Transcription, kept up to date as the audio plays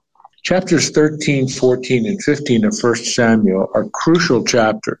Chapters 13, 14, and 15 of 1 Samuel are crucial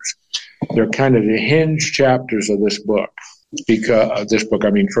chapters. They're kind of the hinge chapters of this book. I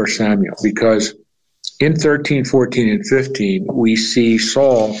mean 1 Samuel, because in 13, 14, and 15, we see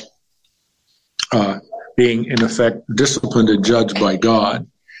Saul being, in effect, disciplined and judged by God.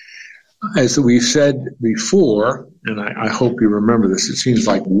 As we've said before, and I hope you remember this, it seems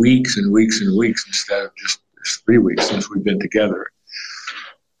like weeks and weeks and weeks instead of just 3 weeks since we've been together.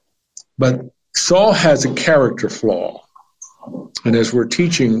 But Saul has a character flaw. And as we're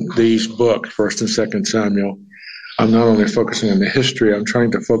teaching these books, 1 and 2 Samuel, I'm not only focusing on the history, I'm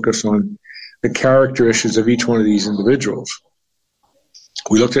trying to focus on the character issues of each one of these individuals.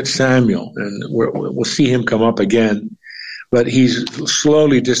 We looked at Samuel, and we'll see him come up again, but he's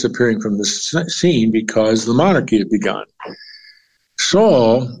slowly disappearing from the scene because the monarchy had begun.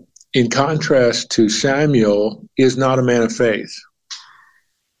 Saul, in contrast to Samuel, is not a man of faith.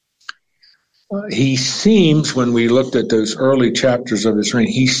 He seems, when we looked at those early chapters of his reign,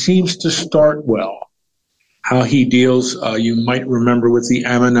 he seems to start well. How he deals, you might remember, with the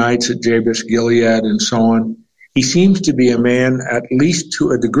Ammonites at Jabesh Gilead and so on. He seems to be a man, at least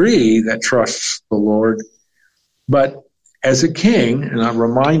to a degree, that trusts the Lord. But as a king, and I'll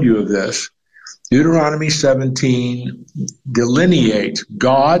remind you of this, Deuteronomy 17 delineates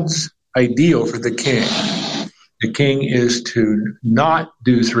God's ideal for the king. The king is to not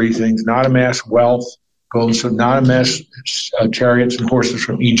do 3 things: not amass wealth, so not amass chariots and horses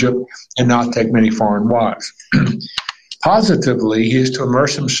from Egypt, and not take many foreign wives. Positively, he is to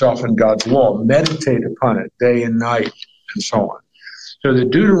immerse himself in God's law, meditate upon it day and night, and so on. So the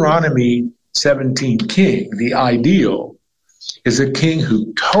Deuteronomy 17 king, the ideal, is a king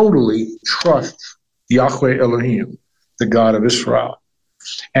who totally trusts Yahweh Elohim, the God of Israel.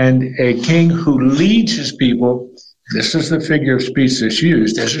 And a king who leads his people, this is the figure of speech that's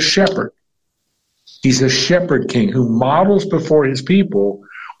used, as a shepherd. He's a shepherd king who models before his people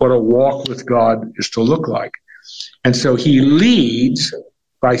what a walk with God is to look like. And so he leads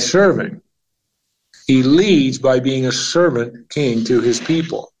by serving. He leads by being a servant king to his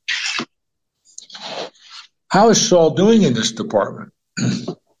people. How is Saul doing in this department?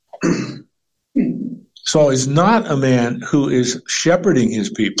 Saul is not a man who is shepherding his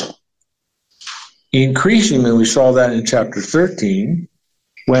people. Increasingly, we saw that in chapter 13,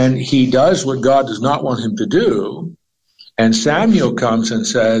 when he does what God does not want him to do, and Samuel comes and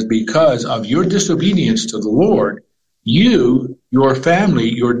says, because of your disobedience to the Lord, you, your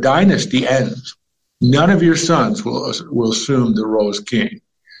family, your dynasty ends. None of your sons will assume the role as king,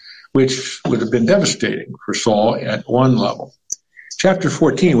 which would have been devastating for Saul at one level. Chapter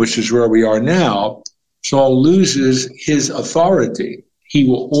 14, which is where we are now, Saul loses his authority. He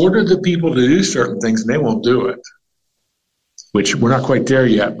will order the people to do certain things, and they won't do it, which we're not quite there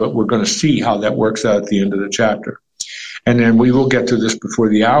yet, but we're going to see how that works out at the end of the chapter. And then we will get to this before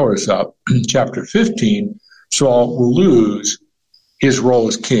the hour is up. Chapter 15, Saul will lose his role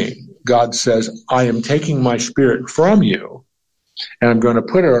as king. God says, I am taking my spirit from you, and I'm going to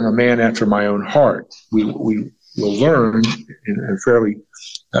put it on a man after my own heart. We will learn in a fairly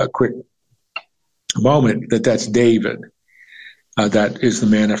quick moment that that's David. That is the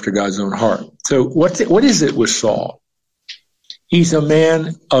man after God's own heart. So what is it with Saul? He's a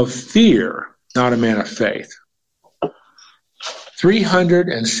man of fear, not a man of faith.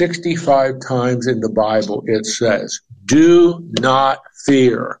 365 times in the Bible it says, do not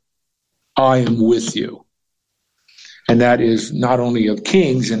fear, I am with you. And that is not only of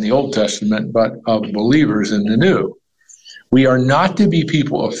kings in the Old Testament, but of believers in the New. We are not to be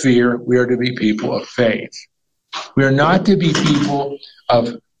people of fear, we are to be people of faith. We are not to be people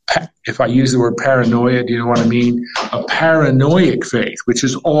of, if I use the word paranoia, do you know what I mean? A paranoid faith, which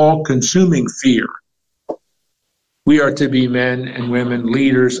is all-consuming fear. We are to be men and women,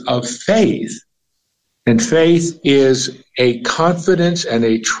 leaders of faith. And faith is a confidence and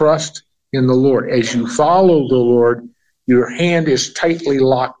a trust in the Lord. As you follow the Lord, your hand is tightly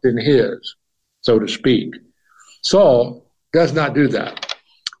locked in his, so to speak. Saul does not do that.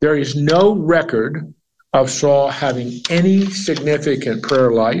 There is no record of Saul having any significant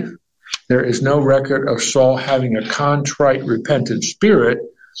prayer life. There is no record of Saul having a contrite, repentant spirit.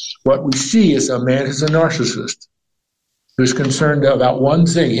 What we see is a man who's a narcissist, who's concerned about one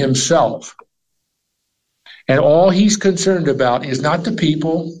thing, himself. And all he's concerned about is not the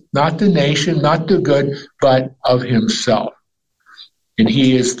people, not the nation, not the good, but of himself. And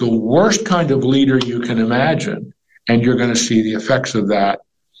he is the worst kind of leader you can imagine. And you're going to see the effects of that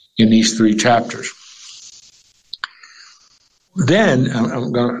in these 3 chapters. Then,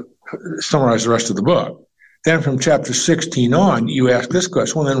 I'm going to summarize the rest of the book. Then from chapter 16 on, you ask this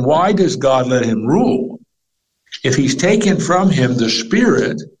question, well, then why does God let him rule? If he's taken from him the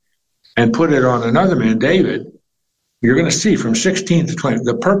Spirit and put it on another man, David, you're going to see from 16 to 20,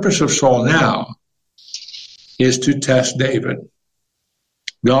 the purpose of Saul now is to test David.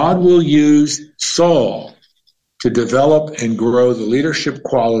 God will use Saul to develop and grow the leadership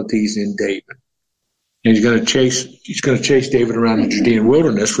qualities in David. And he's going to chase David around the Judean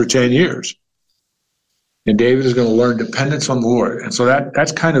wilderness for 10 years. And David is going to learn dependence on the Lord. And so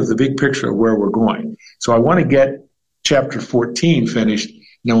that's kind of the big picture of where we're going. So I want to get chapter 14 finished, and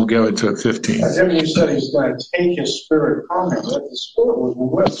then we'll go into 15. As if you said he's going to take his spirit from him, but the spirit was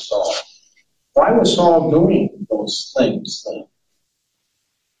with Saul. Why was Saul doing those things then?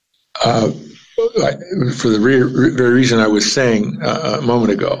 For the very reason I was saying a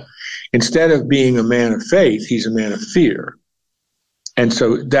moment ago. Instead of being a man of faith, he's a man of fear. And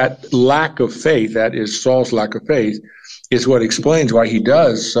so that lack of faith, that is Saul's lack of faith, is what explains why he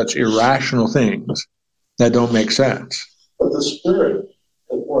does such irrational things that don't make sense. But the Spirit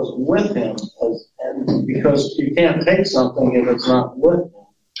that was with him, and because you can't take something if it's not with him,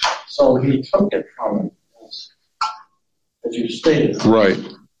 so he took it from him, as you stated. Right.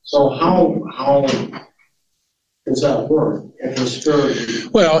 So how does that work? If the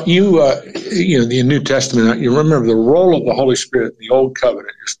Spirit... Well, the New Testament, you remember the role of the Holy Spirit in the Old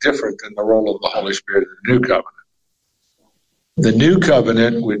Covenant is different than the role of the Holy Spirit in the New Covenant. The New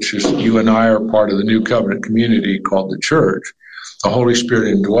Covenant, which is you and I are part of the New Covenant community called the church, the Holy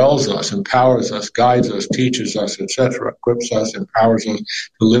Spirit indwells us, empowers us, guides us, teaches us, etc., equips us, empowers us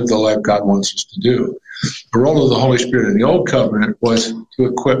to live the life God wants us to do. The role of the Holy Spirit in the Old Covenant was to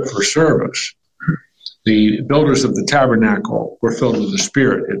equip for service. The builders of the tabernacle were filled with the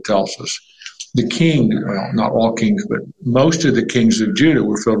Spirit, it tells us. The king, well, not all kings, but most of the kings of Judah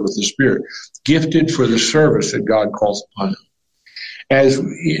were filled with the Spirit, gifted for the service that God calls upon them. As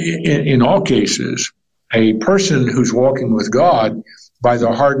in all cases, a person who's walking with God by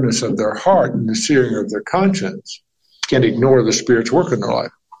the hardness of their heart and the searing of their conscience can ignore the Spirit's work in their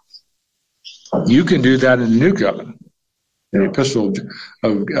life. You can do that in the New Covenant. The Epistle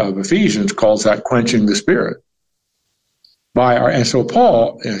of Ephesians calls that quenching the Spirit.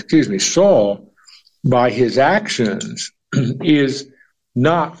 Saul, by his actions, is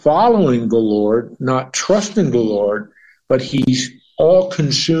not following the Lord, not trusting the Lord, but he's all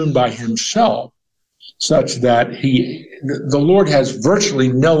consumed by himself, such that the Lord has virtually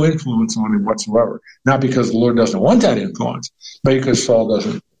no influence on him whatsoever. Not because the Lord doesn't want that influence, but because Saul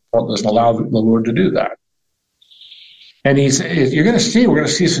doesn't allow the Lord to do that. And we're going to see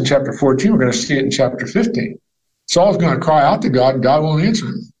this in chapter 14, we're going to see it in chapter 15. Saul's going to cry out to God, and God won't answer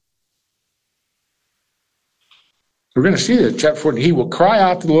him. We're going to see that in chapter 14. He will cry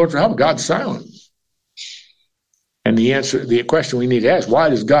out to the Lord for help. God's silent. And the question we need to ask, why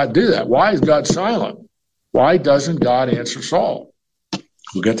does God do that? Why is God silent? Why doesn't God answer Saul?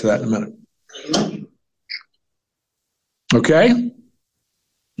 We'll get to that in a minute. Okay?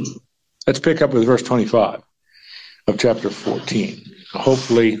 Let's pick up with verse 25 of chapter 14.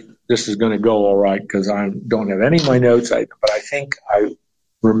 Hopefully this is going to go all right because I don't have any of my notes, but I think I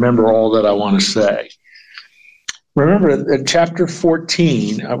remember all that I want to say. Remember that chapter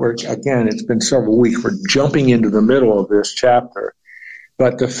 14, again, it's been several weeks, we're jumping into the middle of this chapter.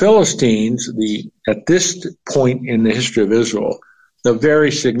 But the Philistines, at this point in the history of Israel, the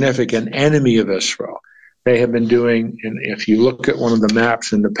very significant enemy of Israel, they have been doing, and if you look at one of the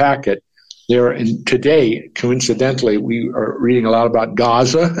maps in the packet, today, coincidentally, we are reading a lot about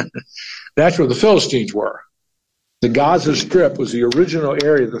Gaza. That's where the Philistines were. The Gaza Strip was the original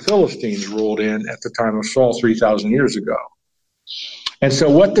area the Philistines ruled in at the time of Saul 3,000 years ago. And so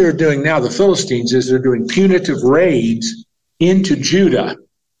what they're doing now, the Philistines, is they're doing punitive raids into Judah.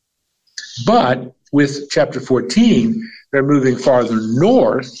 But with chapter 14, they're moving farther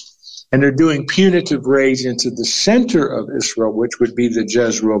north, and they're doing punitive raids into the center of Israel, which would be the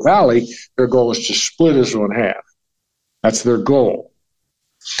Jezreel Valley. Their goal is to split Israel in half. That's their goal.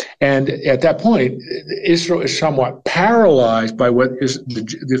 And at that point, Israel is somewhat paralyzed by what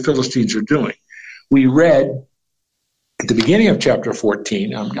the Philistines are doing. We read at the beginning of chapter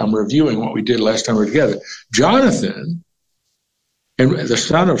 14, I'm reviewing what we did last time we were together, Jonathan, and the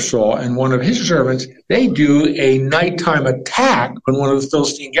son of Saul, and one of his servants, they do a nighttime attack on one of the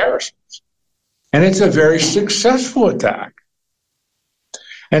Philistine garrisons. And it's a very successful attack.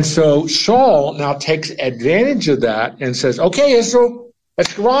 And so Saul now takes advantage of that and says, okay, Israel,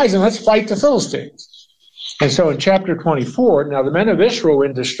 let's rise and let's fight the Philistines. And so in chapter 24, now the men of Israel were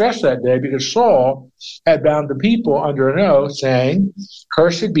in distress that day because Saul had bound the people under an oath, saying,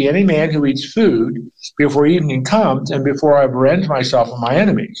 "Cursed be any man who eats food before evening comes and before I have revenged myself on my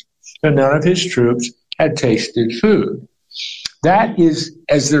enemies." And none of his troops had tasted food. That is,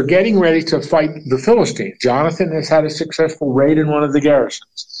 as they're getting ready to fight the Philistines. Jonathan has had a successful raid in one of the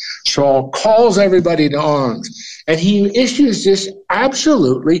garrisons. Saul calls everybody to arms, and he issues this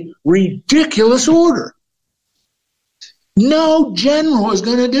absolutely ridiculous order. No general is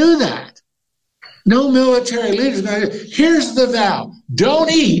going to do that. No military leader is going to do it. Here's the vow.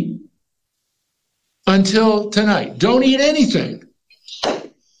 Don't eat until tonight. Don't eat anything.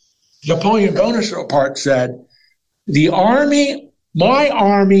 Napoleon Bonaparte said, my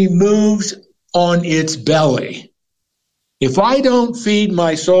army moves on its belly. If I don't feed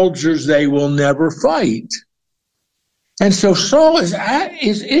my soldiers, they will never fight. And so Saul is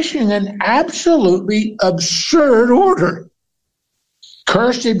issuing an absolutely absurd order.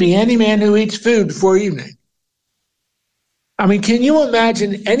 Cursed be any man who eats food before evening. I mean, can you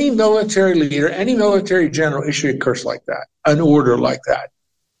imagine any military leader, any military general issue a curse like that, an order like that?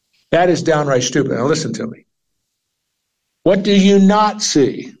 That is downright stupid. Now listen to me. What do you not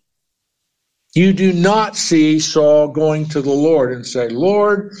see? You do not see Saul going to the Lord and say,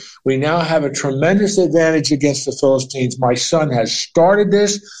 "Lord, we now have a tremendous advantage against the Philistines. My son has started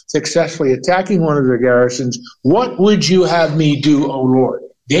this, successfully attacking one of their garrisons. What would you have me do, O Lord?"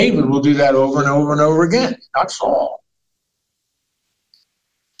 David will do that over and over and over again, not Saul.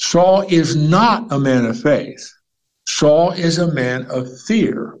 Saul is not a man of faith. Saul is a man of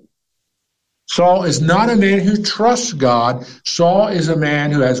fear. Saul is not a man who trusts God. Saul is a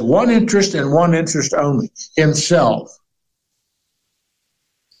man who has one interest and one interest only, himself.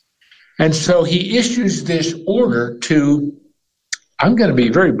 And so he issues this order to, I'm going to be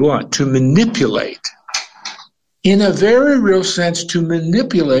very blunt, to manipulate, in a very real sense, to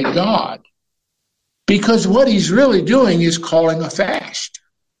manipulate God. Because what he's really doing is calling a fast.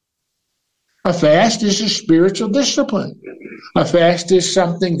 A fast is a spiritual discipline. A fast is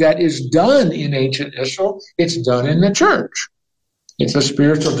something that is done in ancient Israel. It's done in the church. It's a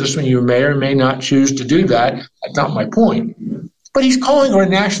spiritual discipline. You may or may not choose to do that. That's not my point. But he's calling for a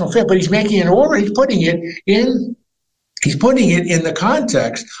national fast, but he's making an order. He's putting it in the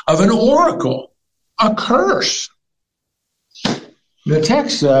context of an oracle, a curse. The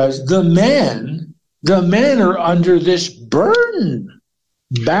text says the men are under this burden,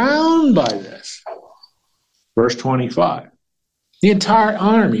 bound by this. Verse 25. The entire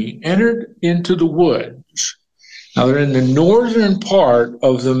army entered into the woods. Now they're in the northern part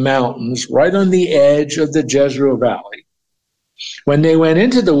of the mountains, right on the edge of the Jezreel Valley. When they went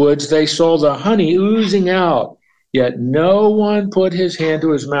into the woods, they saw the honey oozing out, yet no one put his hand to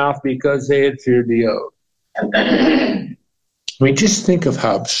his mouth because they had feared the oath. I mean, just think of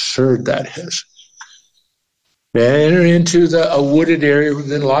how absurd that is. They enter into a wooded area with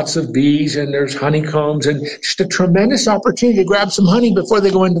lots of bees, and there's honeycombs, and just a tremendous opportunity to grab some honey before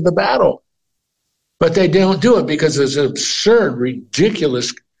they go into the battle. But they don't do it because there's an absurd,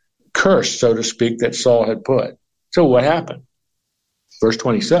 ridiculous curse, so to speak, that Saul had put. So what happened? Verse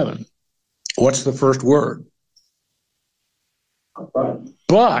 27. What's the first word?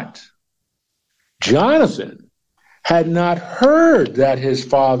 But Jonathan had not heard that his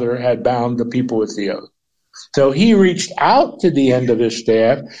father had bound the people with the oath. So he reached out to the end of his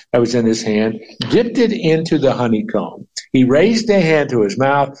staff that was in his hand, dipped it into the honeycomb. He raised a hand to his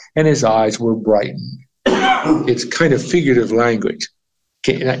mouth, and his eyes were brightened. It's kind of figurative language.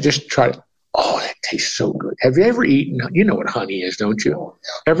 Okay, and I just try to, that tastes so good. Have you ever eaten, you know what honey is, don't you?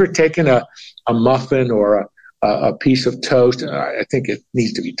 Ever taken a muffin or a piece of toast? I think it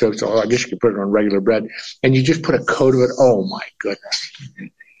needs to be toast, or I guess you could put it on regular bread, and you just put a coat of it. Oh, my goodness.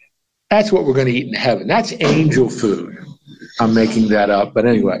 That's what we're going to eat in heaven. That's angel food. I'm making that up, but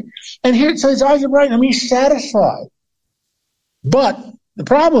anyway. And here it says his eyes are bright. I mean, he's satisfied. But the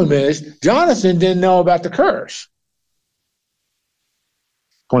problem is, Jonathan didn't know about the curse.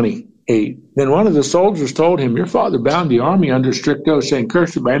 28. Then one of the soldiers told him, "Your father bound the army under strict oath, saying,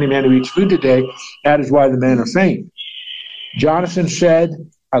 'Cursed by any man who eats food today. That is why the men are faint.' Jonathan said,"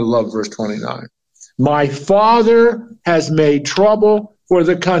 I love verse 29, "My father has made trouble for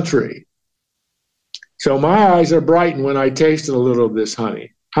the country. So my eyes are brightened when I tasted a little of this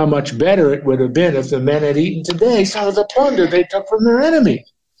honey. How much better it would have been if the men had eaten today some of the plunder they took from their enemies.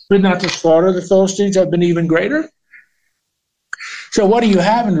 Would not the slaughter of the Philistines have been even greater?" So what do you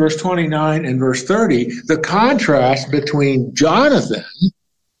have in verse 29 and verse 30? The contrast between Jonathan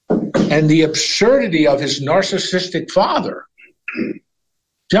and the absurdity of his narcissistic father.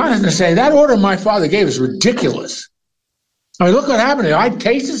 Jonathan is saying, that order my father gave is ridiculous. I mean, look what happened here. I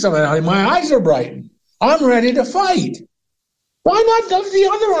tasted something, honey. My eyes are brightened. I'm ready to fight. Why not let the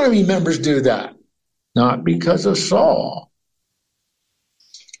other army members do that? Not because of Saul.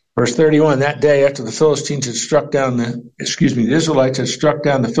 Verse 31, that day after the Philistines had struck down the Israelites had struck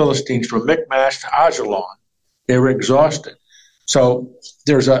down the Philistines from Michmash to Ajalon. They were exhausted. So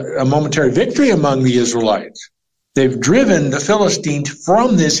there's a momentary victory among the Israelites. They've driven the Philistines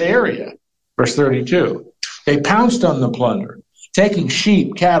from this area. Verse 32, they pounced on the plunder, taking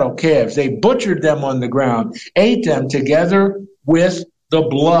sheep, cattle, calves. They butchered them on the ground, ate them together with the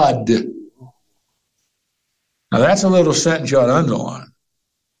blood. Now that's a little sentence you ought to underline,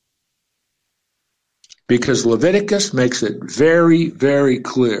 because Leviticus makes it very, very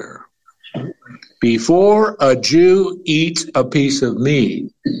clear. Before a Jew eats a piece of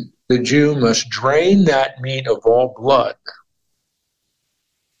meat, the Jew must drain that meat of all blood.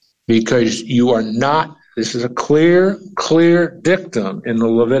 Because you are not, this is a clear dictum in the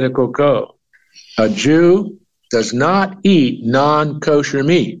Levitical code. A Jew does not eat non-kosher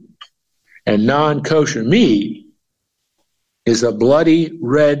meat. And non-kosher meat is a bloody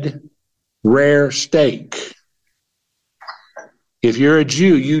red rare steak. If you're a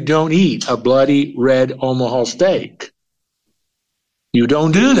Jew, you don't eat a bloody red Omaha steak. You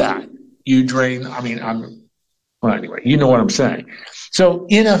don't do that. You drain, well, anyway, you know what I'm saying. So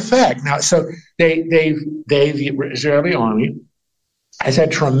in effect, now, so the Israeli army has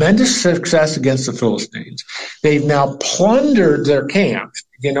had tremendous success against the Philistines. They've now plundered their camps.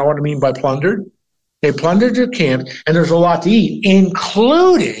 You know what I mean by plundered? They plundered their camps, and there's a lot to eat,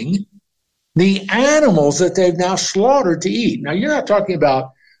 including the animals that they've now slaughtered to eat. Now, you're not talking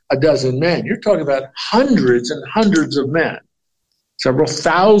about a dozen men. You're talking about hundreds and hundreds of men, several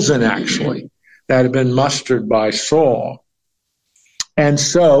thousand actually, that have been mustered by Saul. And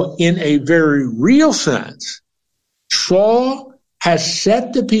so, in a very real sense, Saul has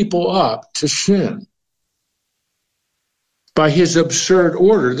set the people up to sin by his absurd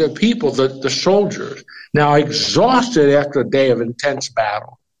order. The people, the soldiers, now exhausted after a day of intense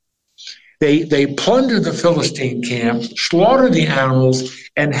battle, They plunder the Philistine camp, slaughter the animals,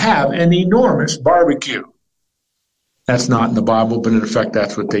 and have an enormous barbecue. That's not in the Bible, but in effect,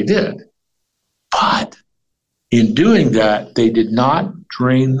 that's what they did. But in doing that, they did not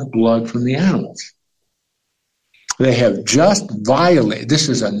drain the blood from the animals. They have just violated. This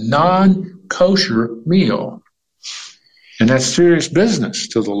is a non-kosher meal. And that's serious business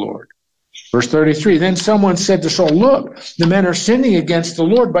to the Lord. Verse 33, then someone said to Saul, look, the men are sinning against the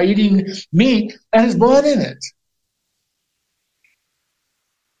Lord by eating meat that has blood in it.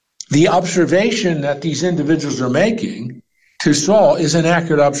 The observation that these individuals are making to Saul is an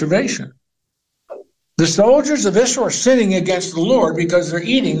accurate observation. The soldiers of Israel are sinning against the Lord because they're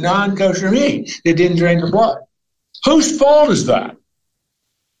eating non-kosher meat. They didn't drain the blood. Whose fault is that?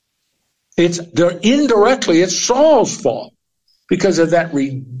 Indirectly, it's Saul's fault, because of that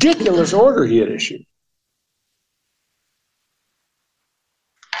ridiculous order he had issued.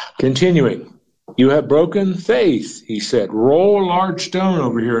 Continuing, you have broken faith, he said. Roll a large stone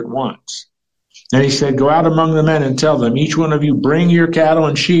over here at once. Then he said, go out among the men and tell them, each one of you bring your cattle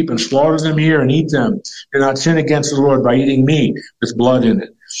and sheep and slaughter them here and eat them. Do not sin against the Lord by eating meat with blood in it.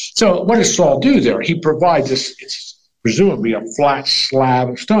 So what does Saul do there? He provides this, it's presumably a flat slab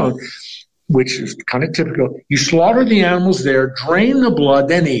of stone, which is kind of typical. You slaughter the animals there, drain the blood,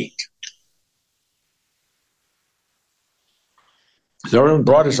 then eat. So everyone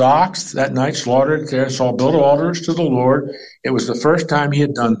brought his ox that night, slaughtered it there. Saul built altars to the Lord. It was the first time he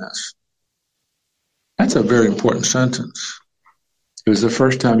had done this. That's a very important sentence. It was the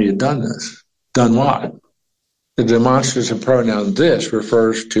first time he had done this. Done what? The demonstrative pronoun this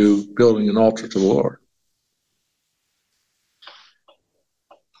refers to building an altar to the Lord.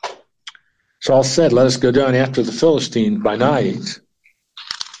 Saul said, let us go down after the Philistines by night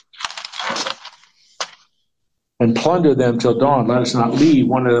and plunder them till dawn. Let us not leave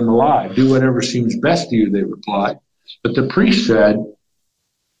one of them alive. Do whatever seems best to you, they replied. But the priest said,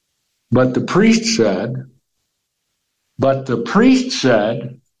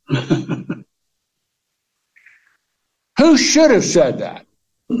 who should have said that?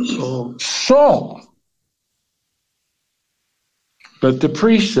 Saul. But the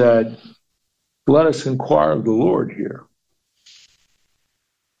priest said, let us inquire of the Lord here.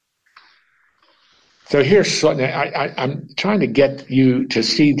 So here's, I'm trying to get you to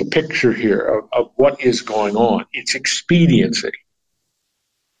see the picture here of what is going on. It's expediency.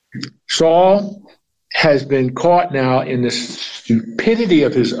 Saul has been caught now in the stupidity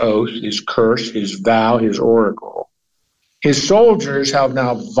of his oath, his curse, his vow, his oracle. His soldiers have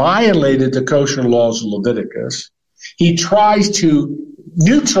now violated the kosher laws of Leviticus. He tries to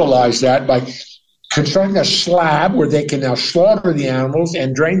neutralize that by constructing a slab where they can now slaughter the animals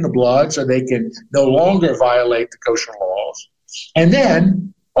and drain the blood so they can no longer violate the kosher laws. And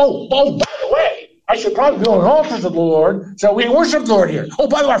then, by the way, I should probably build an altar to the Lord so we worship the Lord here. Oh,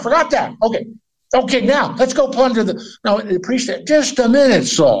 by the way, I forgot that. Okay, now let's go plunder the priest said, just a minute,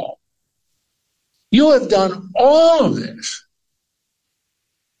 Saul. You have done all of this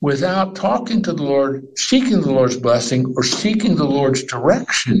without talking to the Lord, seeking the Lord's blessing, or seeking the Lord's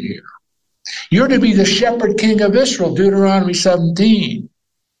direction here. You're to be the shepherd king of Israel, Deuteronomy 17.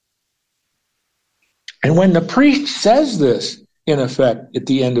 And when the priest says this, in effect, at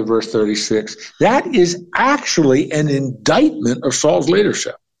the end of verse 36, that is actually an indictment of Saul's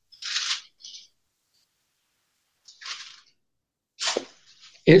leadership.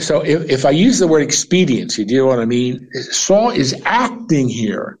 So if I use the word expediency, do you know what I mean? Saul is acting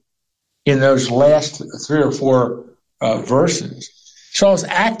here in those last 3 or 4 verses. Saul's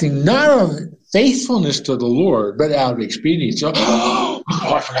acting not out of faithfulness to the Lord, but out of expediency.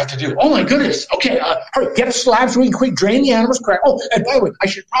 I forgot to do. Oh, my goodness. Okay, hurry, get a slab so we can quick drain the animals. Correct. Oh, and by the way, I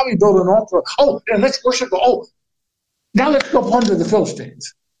should probably build an altar. Oh, and let's worship. Oh, now let's go plunder the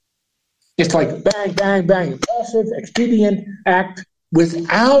Philistines. It's like bang, bang, bang. Impulsive, expedient act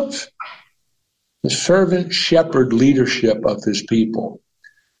without the servant shepherd leadership of his people.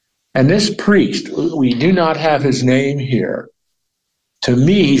 And this priest, we do not have his name here. To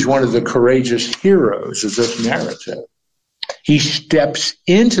me, he's one of the courageous heroes of this narrative. He steps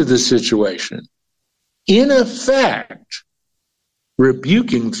into the situation, in effect,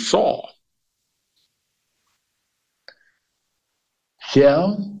 rebuking Saul.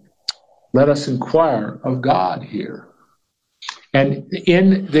 Let us inquire of God here. And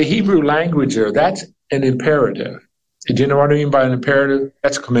in the Hebrew language there, that's an imperative. Do you know what I mean by an imperative?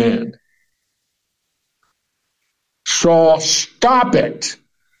 That's command. Saul, stop it.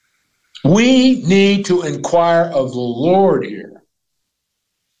 We need to inquire of the Lord here.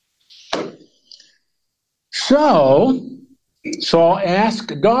 So, Saul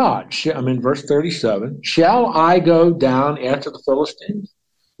asked God, I'm in verse 37, shall I go down after the Philistines?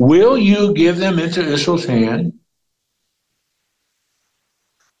 Will you give them into Israel's hand?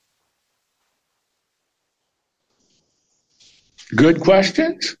 Good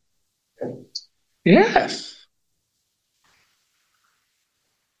questions? Yes.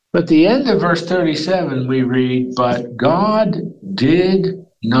 But at the end of verse 37, we read, but God did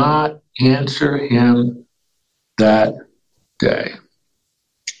not answer him that day.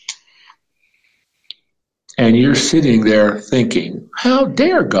 And you're sitting there thinking, how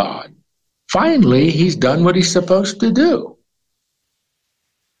dare God? Finally, he's done what he's supposed to do.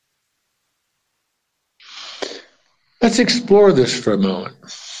 Let's explore this for a moment.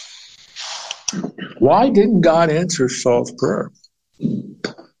 Why didn't God answer Saul's prayer?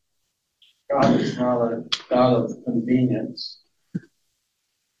 God is not a God of convenience.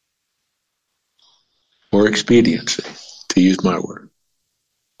 Or expediency, to use my word.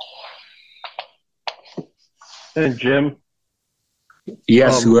 And Jim?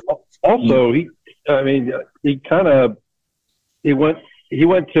 Yes. Also, he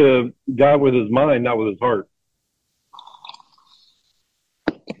went to God with his mind, not with his heart.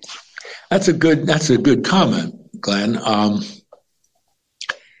 That's a good comment, Glenn.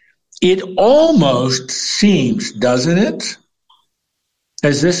 It almost seems, doesn't it,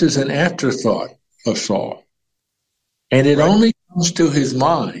 as this is an afterthought of Saul. And it only comes to his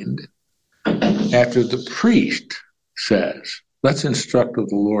mind after the priest says, let's instruct of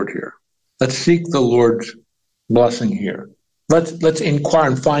the Lord here. Let's seek the Lord's blessing here. Let's inquire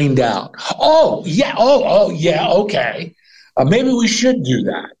and find out. Okay. Maybe we should do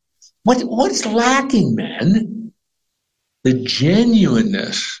that. What's lacking, men? The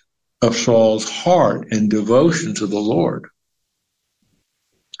genuineness of Saul's heart and devotion to the Lord.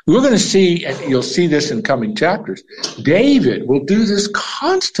 We're going to see, and you'll see this in coming chapters, David will do this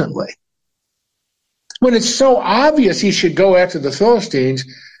constantly. When it's so obvious he should go after the Philistines,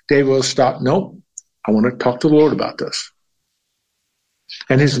 David will stop. Nope, I want to talk to the Lord about this.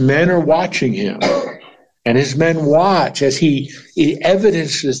 And his men are watching him. And his men watch as he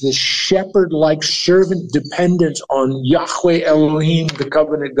evidences this shepherd-like servant dependence on Yahweh Elohim, the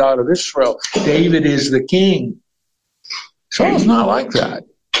covenant God of Israel. David is the king. Saul's not like that.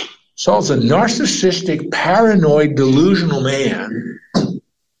 Saul's a narcissistic, paranoid, delusional man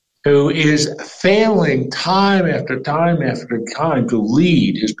who is failing time after time after time to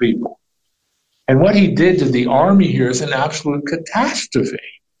lead his people. And what he did to the army here is an absolute catastrophe.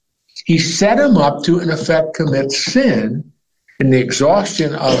 He set him up to, in effect, commit sin and the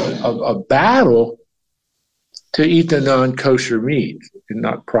exhaustion of battle to eat the non-kosher meat and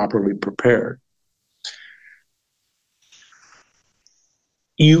not properly prepared.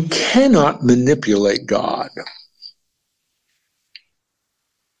 You cannot manipulate God.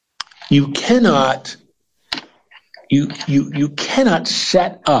 You cannot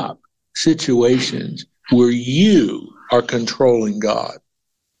set up situations where you are controlling God.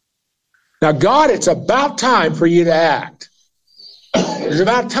 Now, God, it's about time for you to act. It's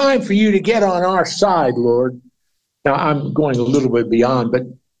about time for you to get on our side, Lord. Now, I'm going a little bit beyond, but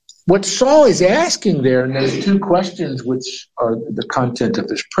what Saul is asking there, and there's two questions which are the content of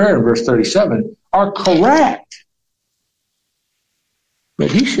this prayer in verse 37, are correct.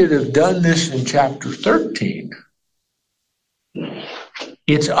 But he should have done this in chapter 13.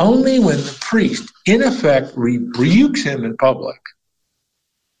 It's only when the priest, in effect, rebukes him in public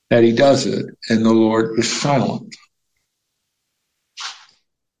that he does it, and the Lord is silent.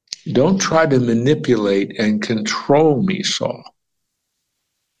 Don't try to manipulate and control me, Saul.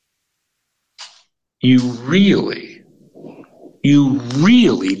 You really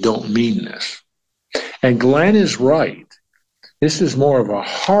don't mean this. And Glenn is right. This is more of a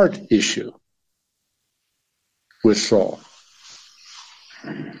heart issue with Saul.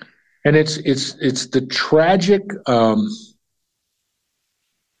 And it's the tragic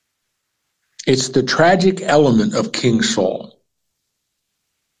element of King Saul.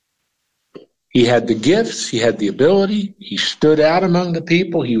 He had the gifts, he had the ability, he stood out among the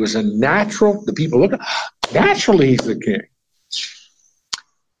people, he was a natural, the people look, naturally he's the king.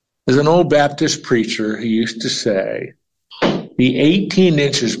 There's an old Baptist preacher who used to say, the 18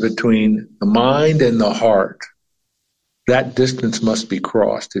 inches between the mind and the heart, that distance must be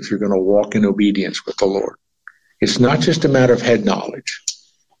crossed if you're going to walk in obedience with the Lord. It's not just a matter of head knowledge,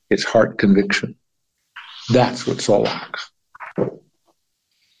 it's heart conviction. That's what Saul lacks.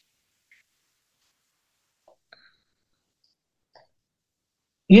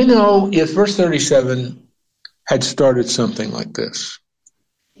 You know, if verse 37 had started something like this,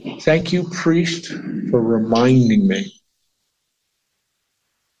 thank you, priest, for reminding me.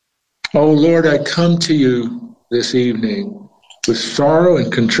 Oh, Lord, I come to you this evening with sorrow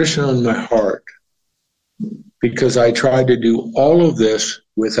and contrition on my heart because I tried to do all of this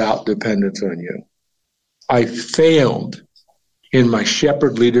without dependence on you. I failed in my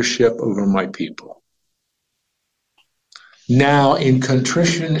shepherd leadership over my people. Now, in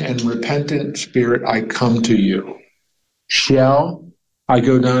contrition and repentant spirit, I come to you. Shall I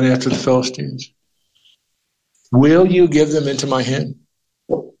go down after the Philistines? Will you give them into my hand?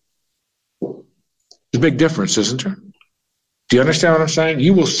 There's a big difference, isn't there? Do you understand what I'm saying?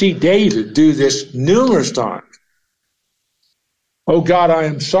 You will see David do this numerous times. Oh God, I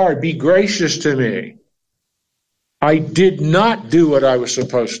am sorry. Be gracious to me. I did not do what I was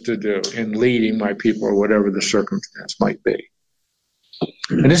supposed to do in leading my people or whatever the circumstance might be.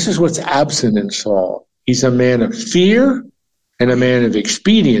 And this is what's absent in Saul. He's a man of fear and a man of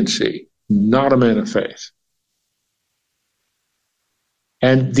expediency, not a man of faith.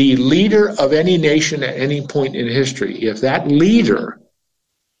 And the leader of any nation at any point in history, if that leader,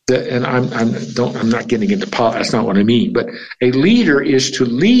 and I'm not getting into politics, that's not what I mean, but a leader is to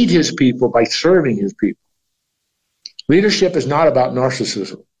lead his people by serving his people. Leadership is not about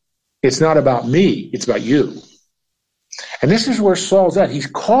narcissism. It's not about me. It's about you. And this is where Saul's at. He's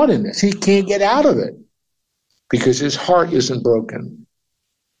caught in this. He can't get out of it because his heart isn't broken.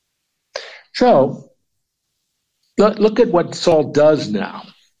 So, look at what Saul does now.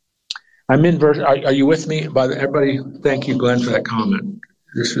 I'm in verse. Are you with me? Everybody, thank you, Glenn, for that comment.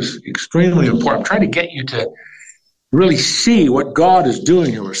 This is extremely important. I'm trying to get you to really see what God is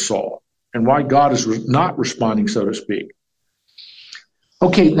doing here with Saul and why God is not responding, so to speak.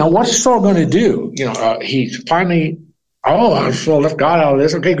 Okay, now what's Saul going to do? He's finally, Saul left God out of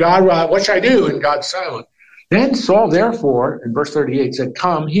this. Okay, God, what should I do? And God's silent. Then Saul, therefore, in verse 38, said,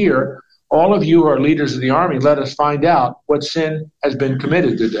 come here, all of you who are leaders of the army, let us find out what sin has been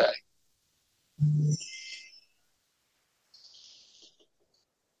committed today.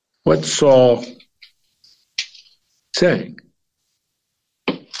 What's Saul saying?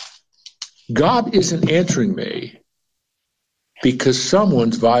 God isn't answering me because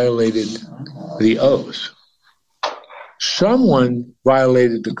someone's violated the oath. Someone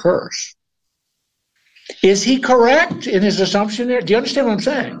violated the curse. Is he correct in his assumption there? Do you understand what I'm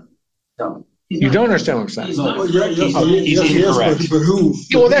saying? No. You don't understand what I'm saying? He's incorrect. But who?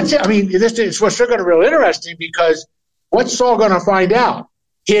 Well, that's it. I mean, it's what's going to be real interesting because what's Saul going to find out?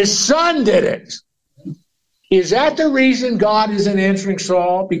 His son did it. Is that the reason God isn't answering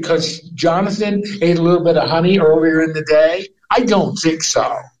Saul? Because Jonathan ate a little bit of honey earlier in the day? I don't think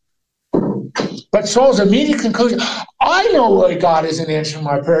so. But Saul's immediate conclusion, I know why God isn't answering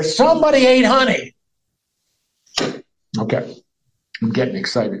my prayer. Somebody ate honey. Okay, I'm getting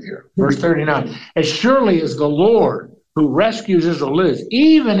excited here. Verse 39, as surely as the Lord who rescues Israel lives,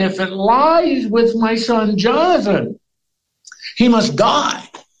 even if it lies with my son Jonathan, he must die.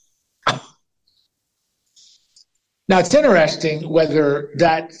 Now, it's interesting whether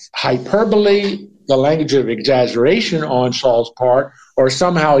that's hyperbole, the language of exaggeration on Saul's part, or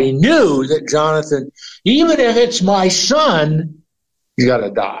somehow he knew that Jonathan, even if it's my son, he's got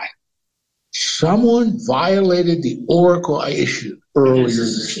to die. Someone violated the oracle I issued earlier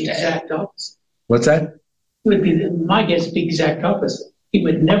this day. Exact opposite. What's that? It would be, my guess, the exact opposite. He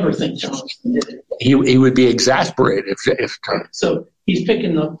would never think Jonathan did it. He would be exasperated if so he's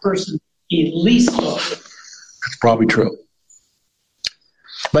picking the person he least loved. That's probably true.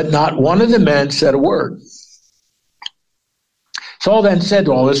 But not one of the men said a word. Saul then said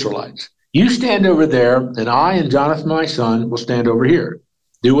to all Israelites, you stand over there, and I and Jonathan my son will stand over here.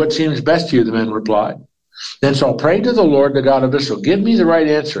 Do what seems best to you, the men replied. Then Saul prayed to the Lord, the God of Israel, give me the right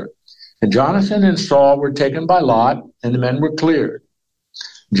answer. And Jonathan and Saul were taken by lot, and the men were cleared.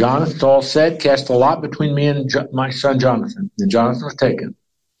 Saul said, cast a lot between me and my son Jonathan. And Jonathan was taken.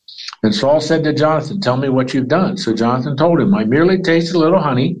 And Saul said to Jonathan, tell me what you've done. So Jonathan told him, I merely tasted a little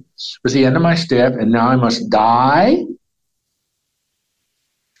honey with the end of my staff, and now I must die.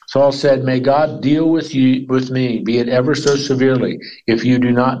 Saul said, may God deal with me, be it ever so severely, if you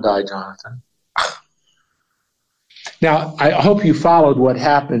do not die, Jonathan. Now, I hope you followed what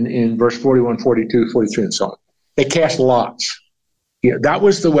happened in verse 41, 42, 43, and so on. They cast lots. Yeah, that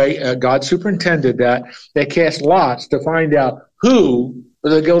was the way God superintended that. They cast lots to find out who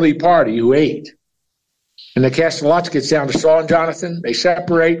was the guilty party who ate. And the cast of lots gets down to Saul and Jonathan. They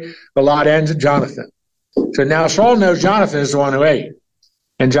separate. The lot ends at Jonathan. So now Saul knows Jonathan is the one who ate.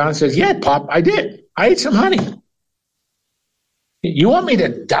 And Jonathan says, yeah, Pop, I did. I ate some honey. You want me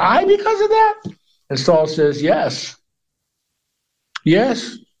to die because of that? And Saul says, yes.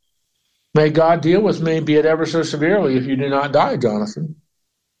 Yes. May God deal with me, be it ever so severely, if you do not die, Jonathan.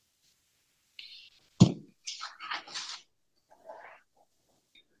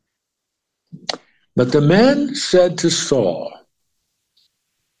 But the men said to Saul,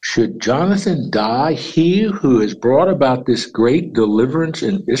 should Jonathan die, he who has brought about this great deliverance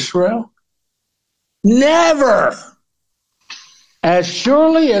in Israel? Never! As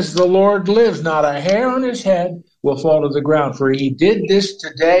surely as the Lord lives, not a hair on his head will fall to the ground, for he did this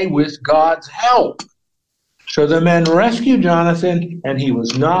today with God's help. So the men rescued Jonathan, and he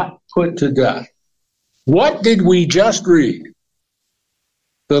was not put to death. What did we just read?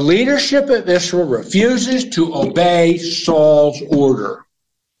 The leadership of Israel refuses to obey Saul's order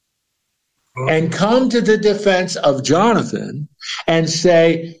and come to the defense of Jonathan and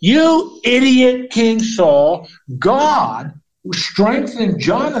say, you idiot King Saul, God strengthened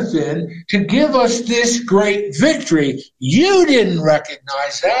Jonathan to give us this great victory. You didn't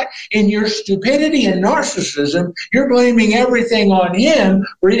recognize that. In your stupidity and narcissism, you're blaming everything on him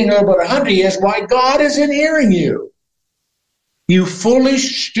for eating a little bit of honey as why God isn't hearing you. You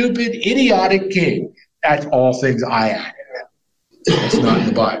foolish, stupid, idiotic king. That's all things I added. It's not in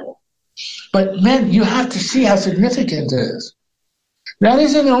the Bible. But men, you have to see how significant it is. That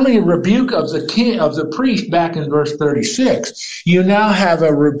isn't only a rebuke of the king, of the priest back in verse 36. You now have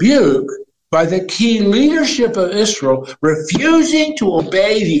a rebuke by the key leadership of Israel refusing to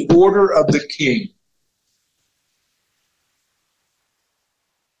obey the order of the king.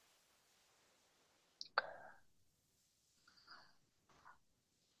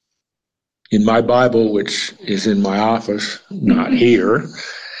 In my Bible, which is in my office, not here,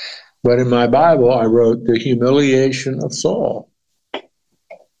 but in my Bible, I wrote the humiliation of Saul.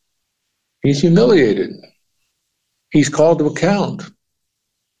 He's humiliated. He's called to account.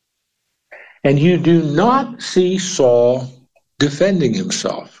 And you do not see Saul defending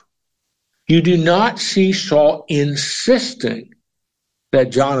himself. You do not see Saul insisting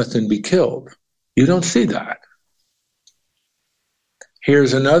that Jonathan be killed. You don't see that.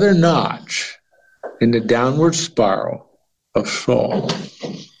 Here's another notch in the downward spiral of Saul.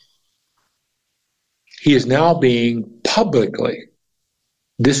 He is now being publicly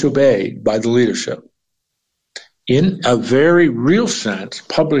disobeyed by the leadership. In a very real sense,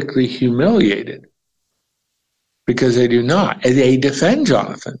 publicly humiliated. Because they do not. They defend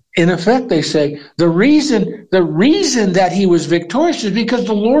Jonathan. In effect, they say, the reason that he was victorious is because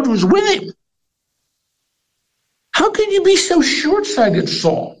the Lord was with him. How can you be so short-sighted,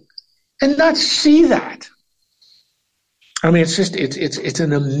 Saul, and not see that? I mean, it's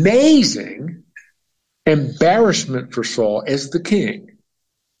an amazing embarrassment for Saul as the king.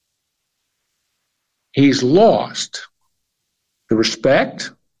 He's lost the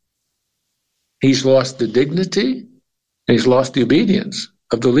respect, he's lost the dignity, and he's lost the obedience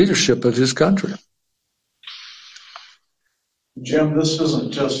of the leadership of his country. Jim, this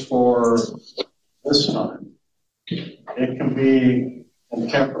isn't just for this time. It can be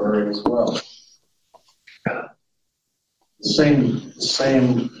contemporary as well. The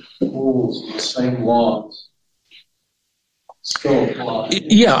same rules, the same laws still apply.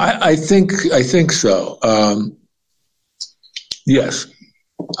 Yeah, I think so. Yes,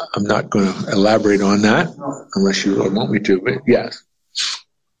 I'm not going to elaborate on that unless you really want me to. But yes.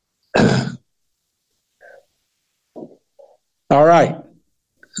 All right,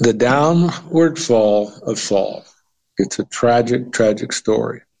 the downward fall of Saul. It's a tragic, tragic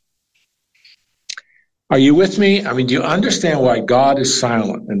story. Are you with me? I mean, do you understand why God is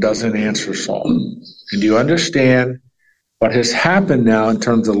silent and doesn't answer Saul? And do you understand what has happened now in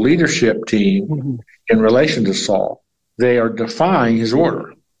terms of the leadership team in relation to Saul? They are defying his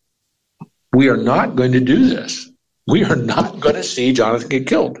order. We are not going to do this. We are not going to see Jonathan get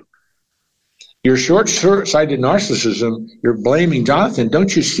killed. Your short-sighted narcissism, you're blaming Jonathan.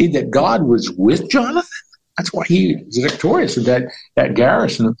 Don't you see that God was with Jonathan? That's why he was victorious in that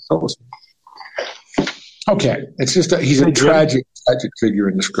garrison of Philistines. Okay, it's just he's a tragic figure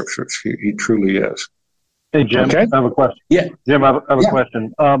in the scriptures. He truly is. Hey, Jim, okay? I have a question. Yeah. Jim, I have a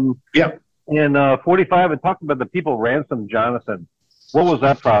question. Yeah. In 45, it talked about the people ransomed Jonathan. What was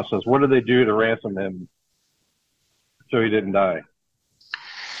that process? What did they do to ransom him so he didn't die?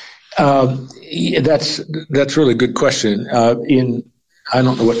 That's really a good question. I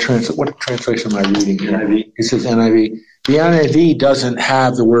don't know what translation am I reading here? NIV. It says NIV. The NIV doesn't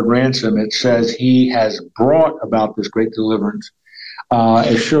have the word ransom. It says he has brought about this great deliverance,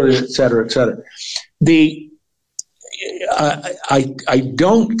 assured, et cetera, et cetera. I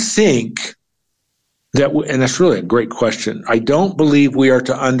don't think that, and that's really a great question. I don't believe we are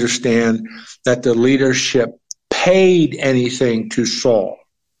to understand that the leadership paid anything to Saul.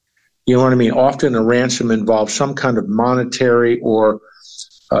 You know what I mean? Often a ransom involves some kind of monetary or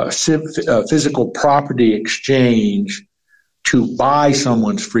physical property exchange to buy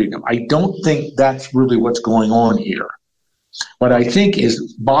someone's freedom. I don't think that's really what's going on here. What I think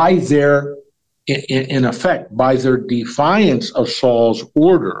is in effect, by their defiance of Saul's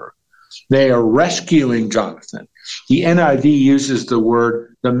order, they are rescuing Jonathan. The NIV uses the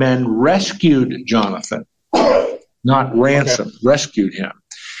word, the men rescued Jonathan, not ransomed, rescued him.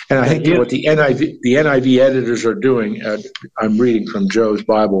 And I think what the NIV editors are doing, I'm reading from Joe's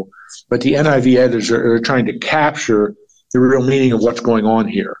Bible, but the NIV editors are trying to capture the real meaning of what's going on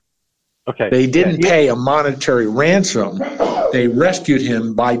here. Okay. They didn't pay a monetary ransom. They rescued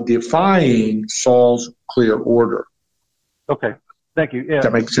him by defying Saul's clear order. Okay. Thank you. Yeah.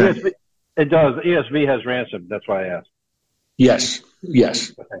 That makes sense. It does. ESV has ransom. That's why I asked. Yes.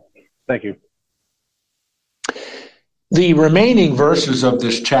 Okay. Thank you. The remaining verses of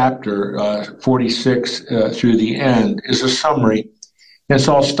this chapter, 46 through the end, is a summary. And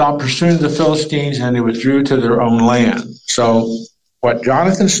Saul stopped pursuing the Philistines and they withdrew to their own land. So what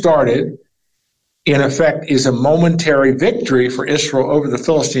Jonathan started, in effect, is a momentary victory for Israel over the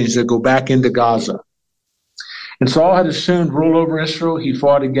Philistines that go back into Gaza. And Saul had assumed rule over Israel. He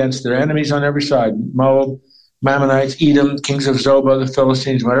fought against their enemies on every side, Moab, Mammonites, Edom, kings of Zobah, the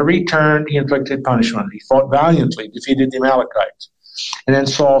Philistines. Whenever he turned, he inflicted punishment. He fought valiantly, defeated the Amalekites. And then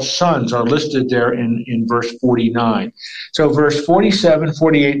Saul's sons are listed there in verse 49. So verse 47,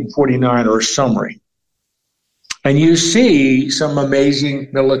 48, and 49 are a summary. And you see some amazing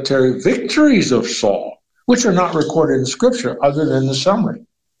military victories of Saul, which are not recorded in Scripture other than the summary.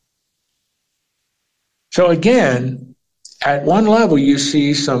 So again, at one level, you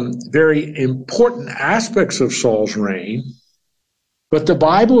see some very important aspects of Saul's reign, but the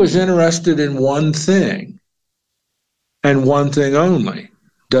Bible is interested in one thing, and one thing only.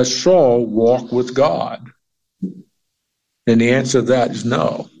 Does Saul walk with God? And the answer to that is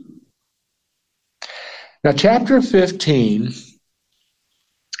no. Now, chapter 15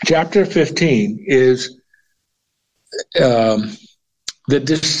 is the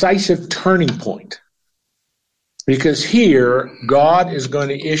decisive turning point. Because here, God is going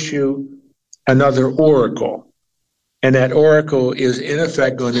to issue another oracle. And that oracle is, in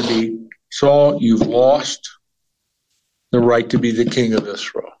effect, going to be, Saul, you've lost the right to be the king of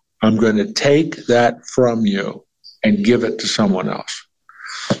Israel. I'm going to take that from you and give it to someone else.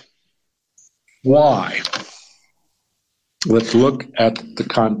 Why? Let's look at the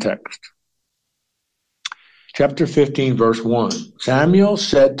context. Chapter 15, verse 1. Samuel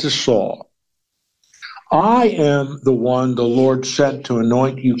said to Saul, I am the one the Lord sent to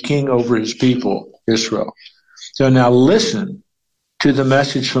anoint you king over his people, Israel. So now listen to the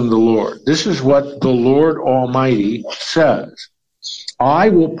message from the Lord. This is what the Lord Almighty says. I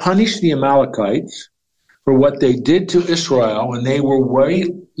will punish the Amalekites for what they did to Israel when they were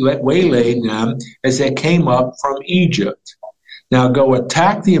waylaid them as they came up from Egypt. Now go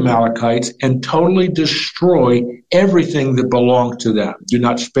attack the Amalekites and totally destroy everything that belonged to them. Do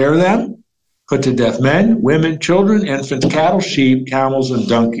not spare them. Put to death men, women, children, infants, cattle, sheep, camels, and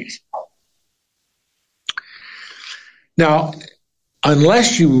donkeys. Now,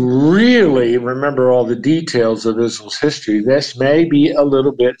 unless you really remember all the details of Israel's history, this may be a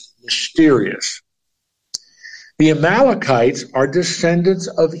little bit mysterious. The Amalekites are descendants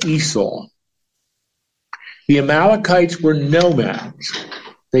of Esau. The Amalekites were nomads.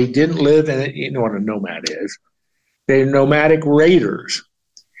 They didn't live in it. You know what a nomad is. They're nomadic raiders.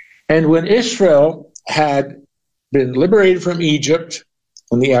 And when Israel had been liberated from Egypt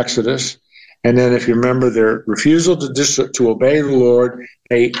in the Exodus, and then if you remember their refusal to obey the Lord,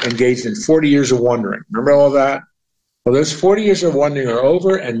 they engaged in 40 years of wandering. Remember all that? Well, those 40 years of wandering are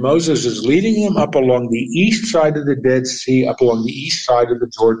over, and Moses is leading them up along the east side of the Dead Sea, up along the east side of the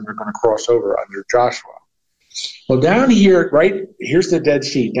Jordan. They're going to cross over under Joshua. Well, down here, right, here's the Dead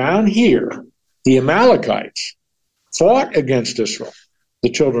Sea. Down here, the Amalekites fought against Israel, the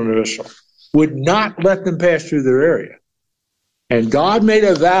children of Israel, would not let them pass through their area. And God made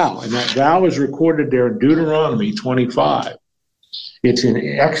a vow, and that vow is recorded there in Deuteronomy 25. It's in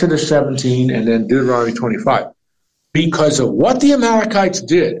Exodus 17 and then Deuteronomy 25. Because of what the Amalekites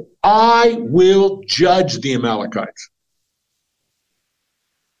did, I will judge the Amalekites.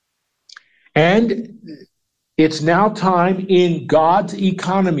 And it's now time in God's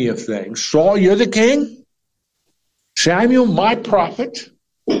economy of things. Saul, you're the king. Samuel, my prophet,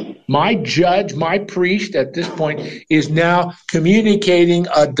 my judge, my priest at this point is now communicating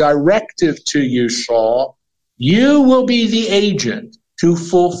a directive to you, Saul. You will be the agent to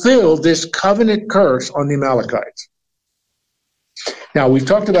fulfill this covenant curse on the Amalekites. Now, we've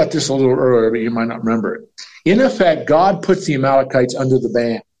talked about this a little earlier, but you might not remember it. In effect, God puts the Amalekites under the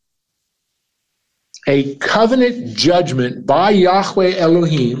ban. A covenant judgment by Yahweh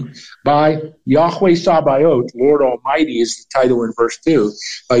Elohim, by Yahweh Sabaoth, Lord Almighty is the title in verse 2,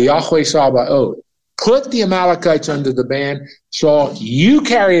 by Yahweh Sabaoth, put the Amalekites under the ban. Saul, you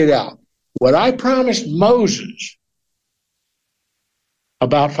carry it out. What I promised Moses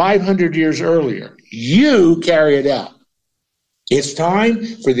about 500 years earlier, you carry it out. It's time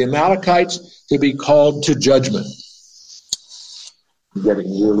for the Amalekites to be called to judgment. It's getting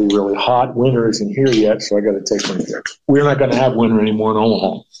really, really hot. Winter isn't here yet, so I got to take one here. We're not going to have winter anymore in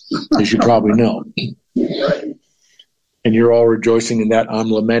Omaha, as you probably know. And you're all rejoicing in that.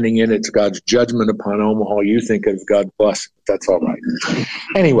 I'm lamenting it. It's God's judgment upon Omaha. You think of God's blessing. That's all right.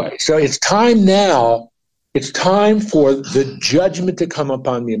 Anyway, so it's time now. It's time for the judgment to come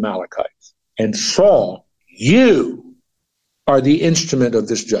upon the Amalekites. And Saul, you are the instrument of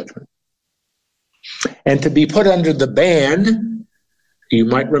this judgment. And to be put under the ban, you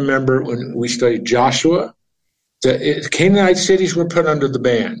might remember when we studied Joshua, the Canaanite cities were put under the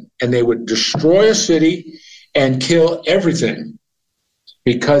ban, and they would destroy a city and kill everything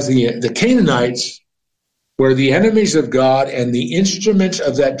because the Canaanites were the enemies of God, and the instruments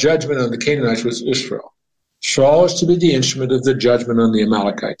of that judgment on the Canaanites was Israel. Saul is to be the instrument of the judgment on the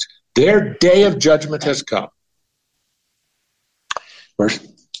Amalekites. Their day of judgment has come. Verse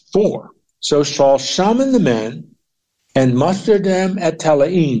 4. So Saul summoned the men and mustered them at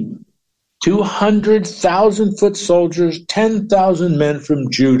Telaim, 200,000 foot soldiers, 10,000 men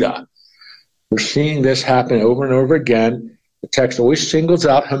from Judah. We're seeing this happen over and over again. The text always singles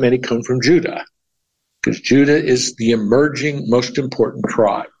out how many come from Judah, because Judah is the emerging, most important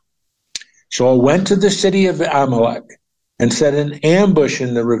tribe. Saul went to the city of Amalek and set an ambush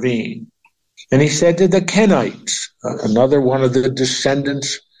in the ravine. And he said to the Kenites, another one of the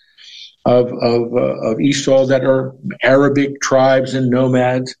descendants of Esau that are Arabic tribes and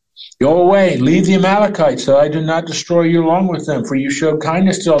nomads, go away, leave the Amalekites, so I do not destroy you along with them, for you showed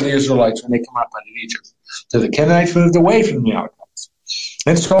kindness to all the Israelites when they come up out of Egypt. So the Kenites moved away from the Amalekites.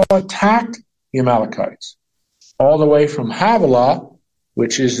 And Saul attacked the Amalekites all the way from Havilah,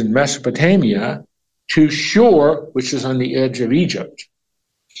 which is in Mesopotamia, to Shur, which is on the edge of Egypt.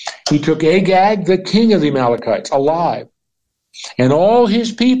 He took Agag, the king of the Amalekites, alive, and all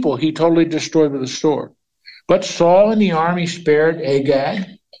his people he totally destroyed with a sword. But Saul and the army spared Agag,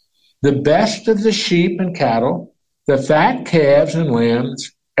 the best of the sheep and cattle, the fat calves and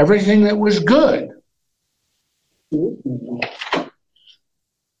lambs, everything that was good.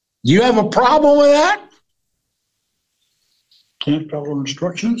 You have a problem with that? Can't follow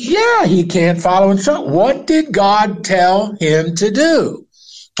instructions? Yeah, he can't follow instructions. What did God tell him to do?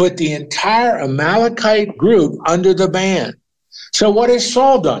 Put the entire Amalekite group under the ban. So what has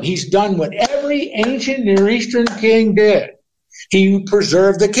Saul done? He's done what every ancient Near Eastern king did. He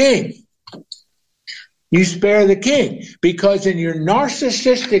preserved the king. You spare the king because in your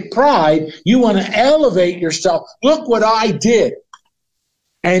narcissistic pride, you want to elevate yourself. Look what I did.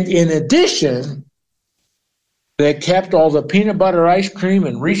 And in addition, they kept all the peanut butter ice cream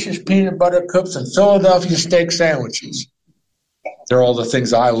and Reese's peanut butter cups and Philadelphia steak sandwiches. They're all the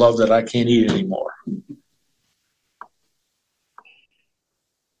things I love that I can't eat anymore.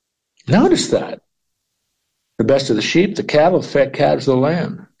 Notice that. The best of the sheep, the cattle, the fat calves, the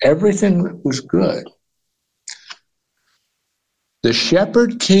lamb. Everything was good. The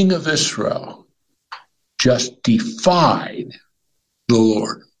shepherd king of Israel just defied the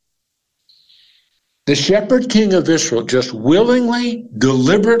Lord. The shepherd king of Israel just willingly,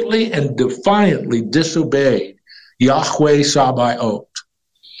 deliberately, and defiantly disobeyed Yahweh Sabaoth,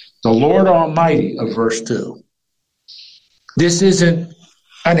 the Lord Almighty of verse 2. This isn't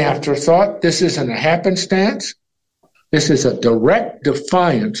an afterthought. This isn't a happenstance. This is a direct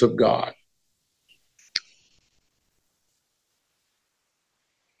defiance of God.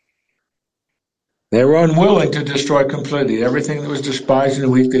 They were unwilling to destroy completely. Everything that was despised in the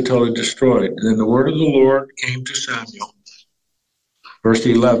weak, they totally destroyed. And then the word of the Lord came to Samuel. Verse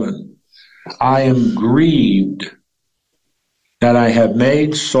 11, I am grieved that I have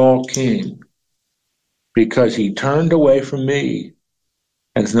made Saul king, because he turned away from me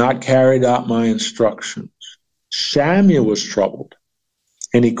and has not carried out my instructions. Samuel was troubled,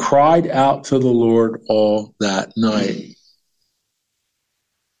 and he cried out to the Lord all that night.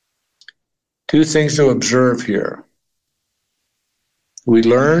 Two things to observe here. We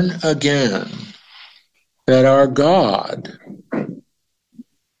learn again that our God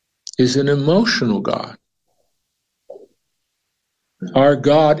is an emotional God. Our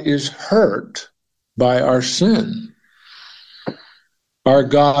God is hurt by our sin. Our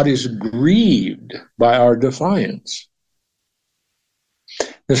God is grieved by our defiance.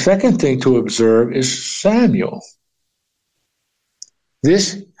 The second thing to observe is Samuel.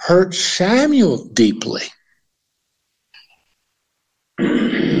 This hurt Samuel deeply.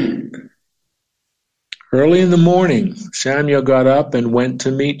 Early in the morning, Samuel got up and went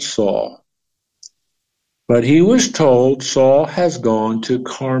to meet Saul. But he was told Saul has gone to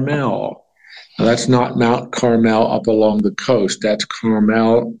Carmel. Now, that's not Mount Carmel up along the coast. That's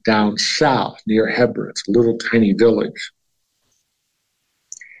Carmel down south near Hebron. It's a little tiny village.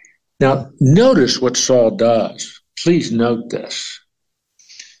 Now, notice what Saul does. Please note this.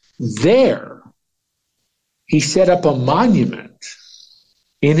 There, he set up a monument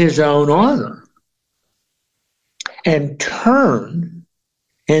in his own honor and turned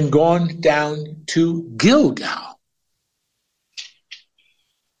and gone down to Gilgal.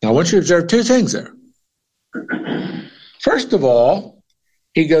 Now, I want you to observe two things there. First of all,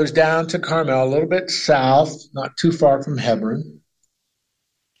 he goes down to Carmel, a little bit south, not too far from Hebron.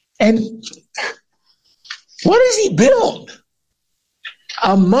 And what does he build?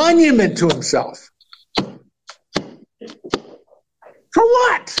 A monument to himself. For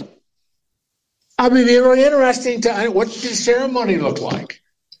what? I mean, it'd be really interesting to what does the ceremony look like?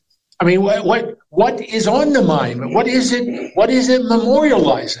 I mean, what is on the monument? What is it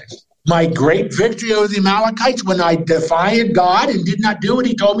memorializing? My great victory over the Amalekites when I defied God and did not do what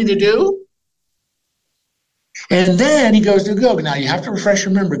he told me to do? And then he goes to Gilgal. Now, you have to refresh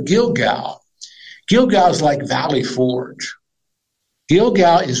your memory. Gilgal is like Valley Forge.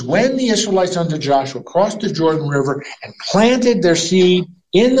 Gilgal is when the Israelites under Joshua crossed the Jordan River and planted their seed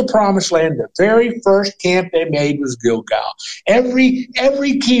in the promised land. The very first camp they made was Gilgal. Every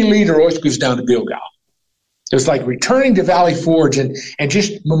key leader always goes down to Gilgal. It's like returning to Valley Forge and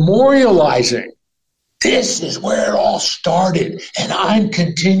just memorializing. This is where it all started, and I'm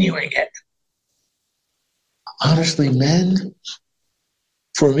continuing it. Honestly, men,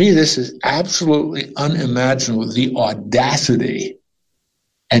 for me, this is absolutely unimaginable, the audacity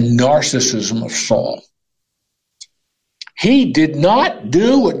and narcissism of Saul. He did not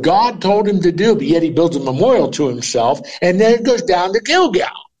do what God told him to do, but yet he builds a memorial to himself, and then it goes down to Gilgal.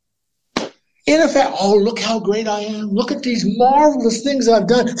 In effect, oh, look how great I am. Look at these marvelous things I've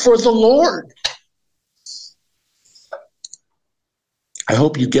done for the Lord. I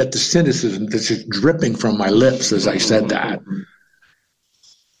hope you get the cynicism that's just dripping from my lips as I said that.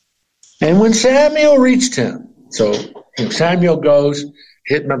 And when Samuel reached him, so Samuel goes,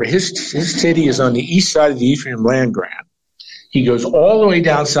 remember his city is on the east side of the Ephraim land grant. He goes all the way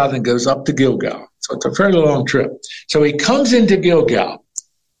down south and goes up to Gilgal. So it's a fairly long trip. So he comes into Gilgal.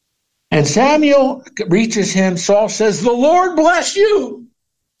 And Samuel reaches him. Saul says, "The Lord bless you.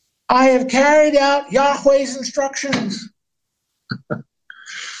 I have carried out Yahweh's instructions."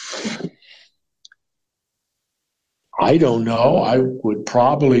 I don't know. I would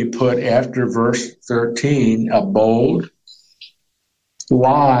probably put after verse 13 a bold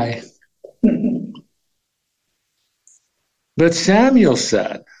lie. But Samuel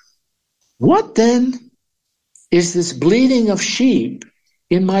said, "What then is this bleating of sheep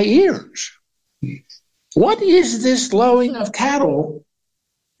in my ears? What is this lowing of cattle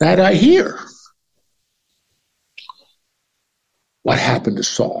that I hear?" What happened to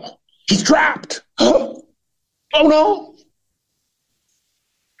Saul? He's trapped. Oh no.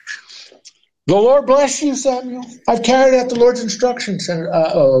 "The Lord bless you, Samuel. I've carried out the Lord's instructions."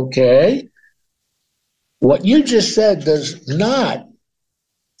 Okay. What you just said does not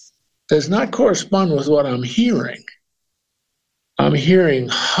correspond with what I'm hearing. I'm hearing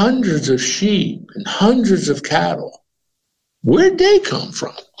hundreds of sheep and hundreds of cattle. Where'd they come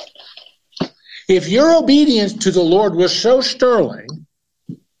from? If your obedience to the Lord was so sterling,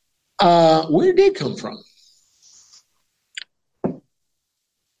 where'd they come from?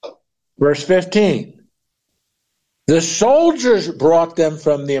 Verse 15. "The soldiers brought them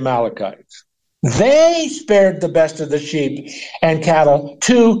from the Amalekites. They spared the best of the sheep and cattle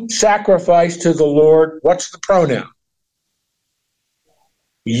to sacrifice to the Lord." What's the pronoun?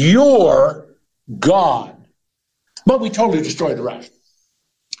 "Your God." But we totally destroyed the rest.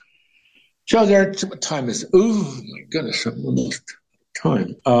 So what time is it? Oh my goodness, I'm almost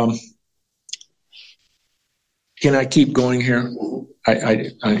time. Can I keep going here? I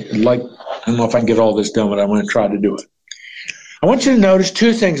don't know if I can get all this done, but I want to try to do it. I want you to notice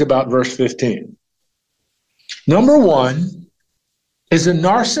two things about verse 15. Number one is a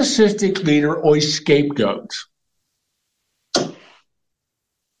narcissistic leader always scapegoats.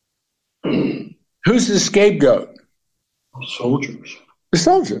 Who's the scapegoat? Soldiers. The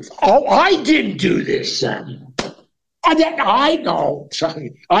soldiers. "Oh, I didn't do this, son. I know.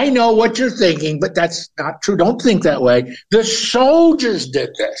 Sorry. I know what you're thinking, but that's not true. Don't think that way. The soldiers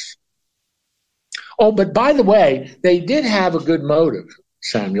did this." Oh, but by the way, they did have a good motive,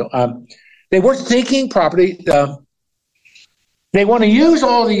 Samuel. They were thinking properly. They want to use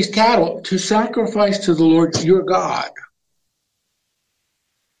all these cattle to sacrifice to the Lord your God.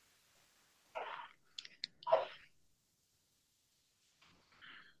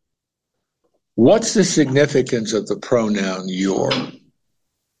 What's the significance of the pronoun your?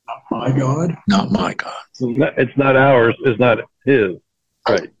 Not my God. Not my God. It's not ours. It's not his.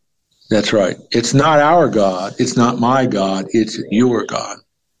 Right. That's right. It's not our God. It's not my God. It's your God.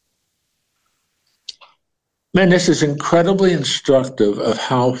 Man, this is incredibly instructive of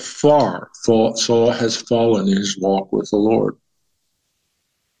how far Saul has fallen in his walk with the Lord.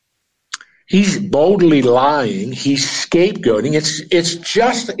 He's boldly lying. He's scapegoating. It's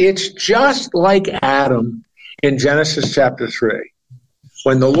just like Adam in Genesis chapter 3.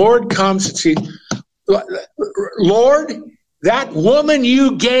 When the Lord comes and says, "Lord, that woman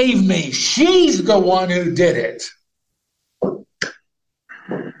you gave me, she's the one who did it."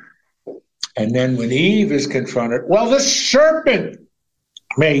 And then when Eve is confronted, "Well, the serpent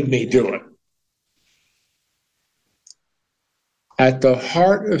made me do it." At the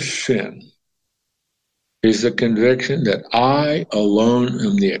heart of sin is the conviction that I alone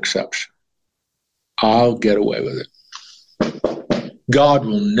am the exception. I'll get away with it. God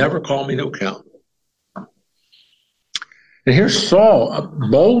will never call me to account. And here's Saul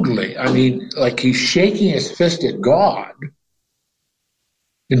boldly, like he's shaking his fist at God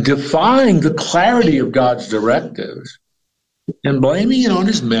and defying the clarity of God's directives and blaming it on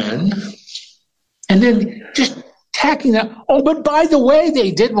his men, and then just tacking that. "Oh, but by the way,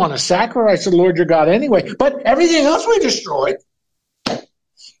 they did want to sacrifice the Lord your God anyway, but everything else we destroyed."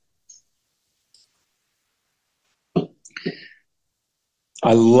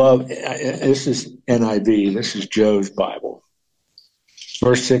 I love, this is NIV, this is Joe's Bible.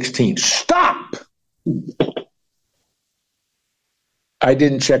 Verse 16, "Stop!" I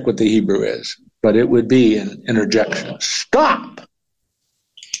didn't check what the Hebrew is, but it would be an interjection. "Stop!"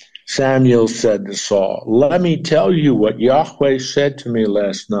 Samuel said to Saul, "Let me tell you what Yahweh said to me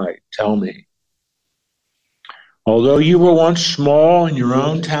last night. Tell me. Although you were once small in your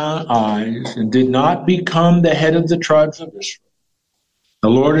own eyes and did not become the head of the tribes of Israel, the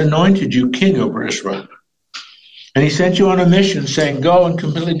Lord anointed you king over Israel. And he sent you on a mission saying, go and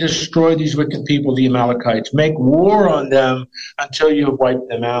completely destroy these wicked people, the Amalekites. Make war on them until you have wiped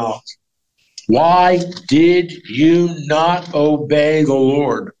them out. Why did you not obey the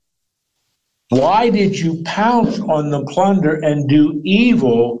Lord? Why did you pounce on the plunder and do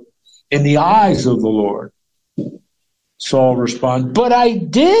evil in the eyes of the Lord? Saul responded, but I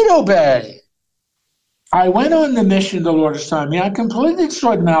did obey. I went on the mission the Lord assigned me. I completely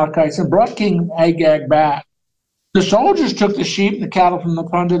destroyed the Amalekites and brought King Agag back. The soldiers took the sheep and the cattle from the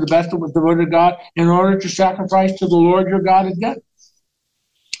plunder, the best that was devoted to God, in order to sacrifice to the Lord your God again.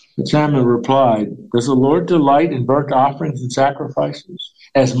 But Samuel replied, does the Lord delight in burnt offerings and sacrifices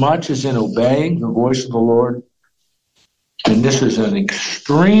as much as in obeying the voice of the Lord? And this is an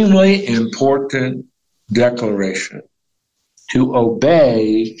extremely important declaration. To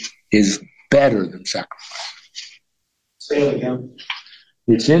obey is better than sacrifice. Say it again.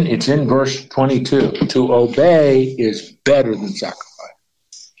 It's in verse 22. To obey is better than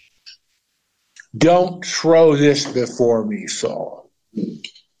sacrifice. Don't throw this before me, Saul.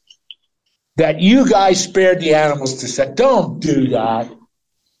 That you guys spared the animals to set. Don't do that.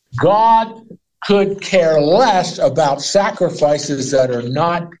 God could care less about sacrifices that are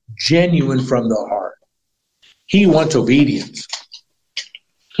not genuine from the heart. He wants obedience.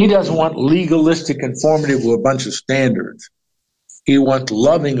 He doesn't want legalistic conformity with a bunch of standards. He wants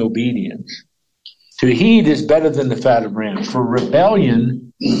loving obedience. To heed is better than the fat of rams, for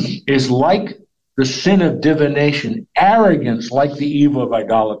rebellion is like the sin of divination, arrogance like the evil of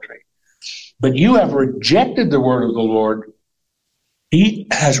idolatry. But you have rejected the word of the Lord. He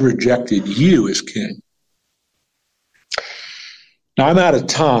has rejected you as king. Now I'm out of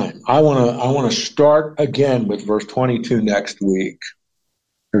time. I want to start again with verse 22 next week.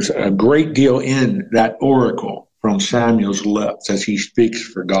 There's a great deal in that oracle from Samuel's lips as he speaks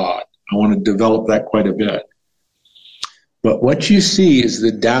for God. I want to develop that quite a bit. But what you see is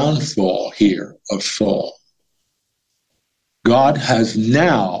the downfall here of Saul. God has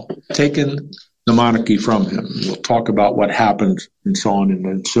now taken the monarchy from him. We'll talk about what happens and so on in the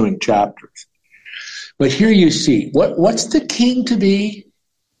ensuing chapters. But here you see, what's the king to be?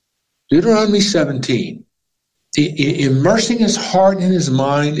 Deuteronomy 17. Immersing his heart and his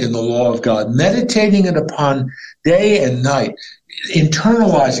mind in the law of God, meditating it upon day and night,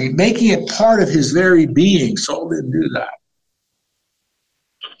 internalizing it, making it part of his very being. Saul didn't do that.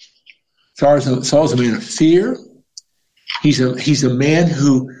 Saul's a man of fear. He's a man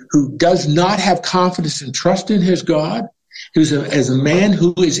who does not have confidence and trust in his God. He's a man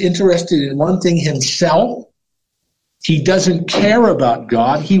who is interested in one thing himself. He doesn't care about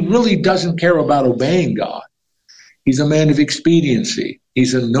God. He really doesn't care about obeying God. He's a man of expediency.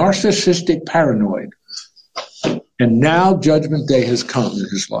 He's a narcissistic paranoid. And now Judgment Day has come in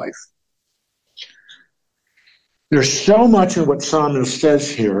his life. There's so much of what Samuel says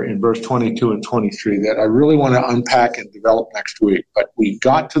here in verse 22 and 23 that I really want to unpack and develop next week. But we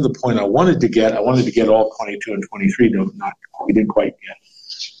got to the point I wanted to get. I wanted to get all 22 and 23. We didn't quite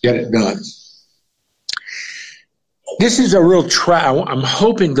get it done. This is a real I'm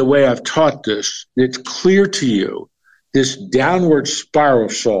hoping the way I've taught this, it's clear to you, this downward spiral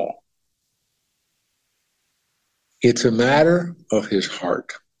of Saul. It's a matter of his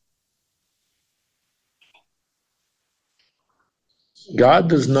heart. God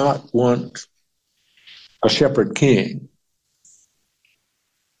does not want a shepherd king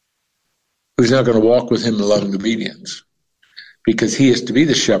who's not going to walk with him in loving obedience, because he is to be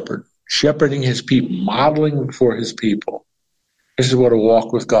the shepherd, shepherding his people, modeling for his people. This is what a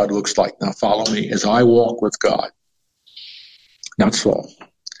walk with God looks like. Now follow me as I walk with God. Not Saul.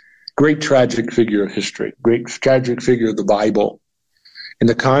 Great tragic figure of history, great tragic figure of the Bible. And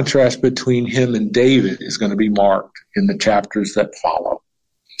the contrast between him and David is going to be marked in the chapters that follow.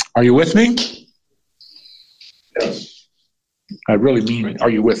 Are you with me? Yes. I really mean, are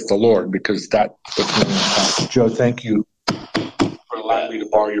you with the Lord? Because that. Joe, thank you for allowing me to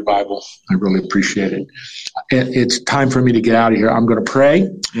borrow your Bible. I really appreciate it. It's time for me to get out of here. I'm going to pray,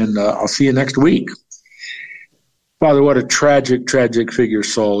 and I'll see you next week. Father, what a tragic, tragic figure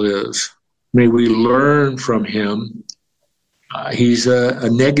Saul is. May we learn from him. He's a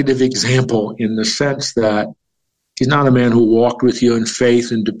negative example in the sense that he's not a man who walked with you in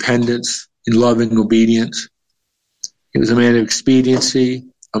faith and dependence, in loving obedience. He was a man of expediency,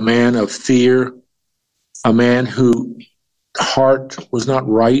 a man of fear, a man whose heart was not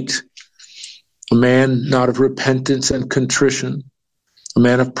right, a man not of repentance and contrition, a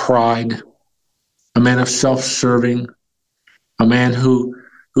man of pride, a man of self-serving, a man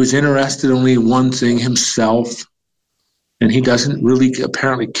who's interested only in one thing, himself. And he doesn't really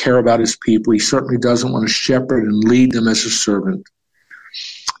apparently care about his people. He certainly doesn't want to shepherd and lead them as a servant.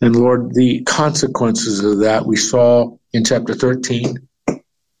 And Lord, the consequences of that we saw in chapter 13.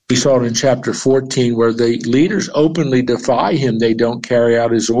 We saw it in chapter 14 where the leaders openly defy him. They don't carry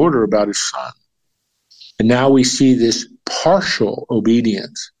out his order about his son. And now we see this partial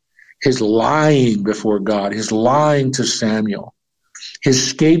obedience, his lying before God, his lying to Samuel,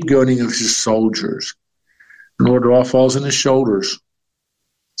 his scapegoating of his soldiers. And Lord, it all falls on his shoulders.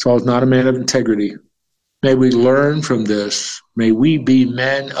 Saul is not a man of integrity. May we learn from this. May we be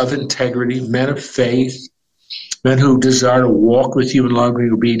men of integrity, men of faith, men who desire to walk with you in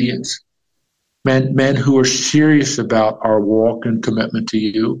loving obedience, men who are serious about our walk and commitment to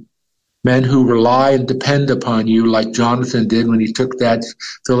you, men who rely and depend upon you like Jonathan did when he took that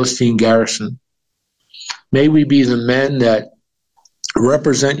Philistine garrison. May we be the men that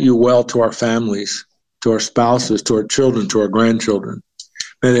represent you well to our families, to our spouses, to our children, to our grandchildren.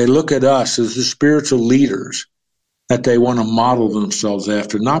 May they look at us as the spiritual leaders that they want to model themselves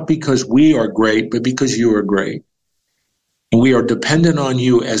after, not because we are great, but because you are great. And we are dependent on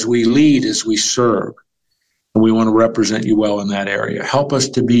you as we lead, as we serve. And we want to represent you well in that area. Help us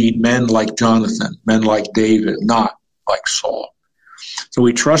to be men like Jonathan, men like David, not like Saul. So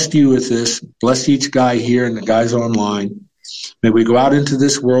we trust you with this. Bless each guy here and the guys online. May we go out into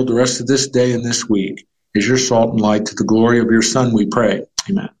this world the rest of this day and this week as your salt and light to the glory of your Son, we pray.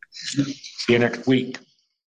 Amen. See you next week.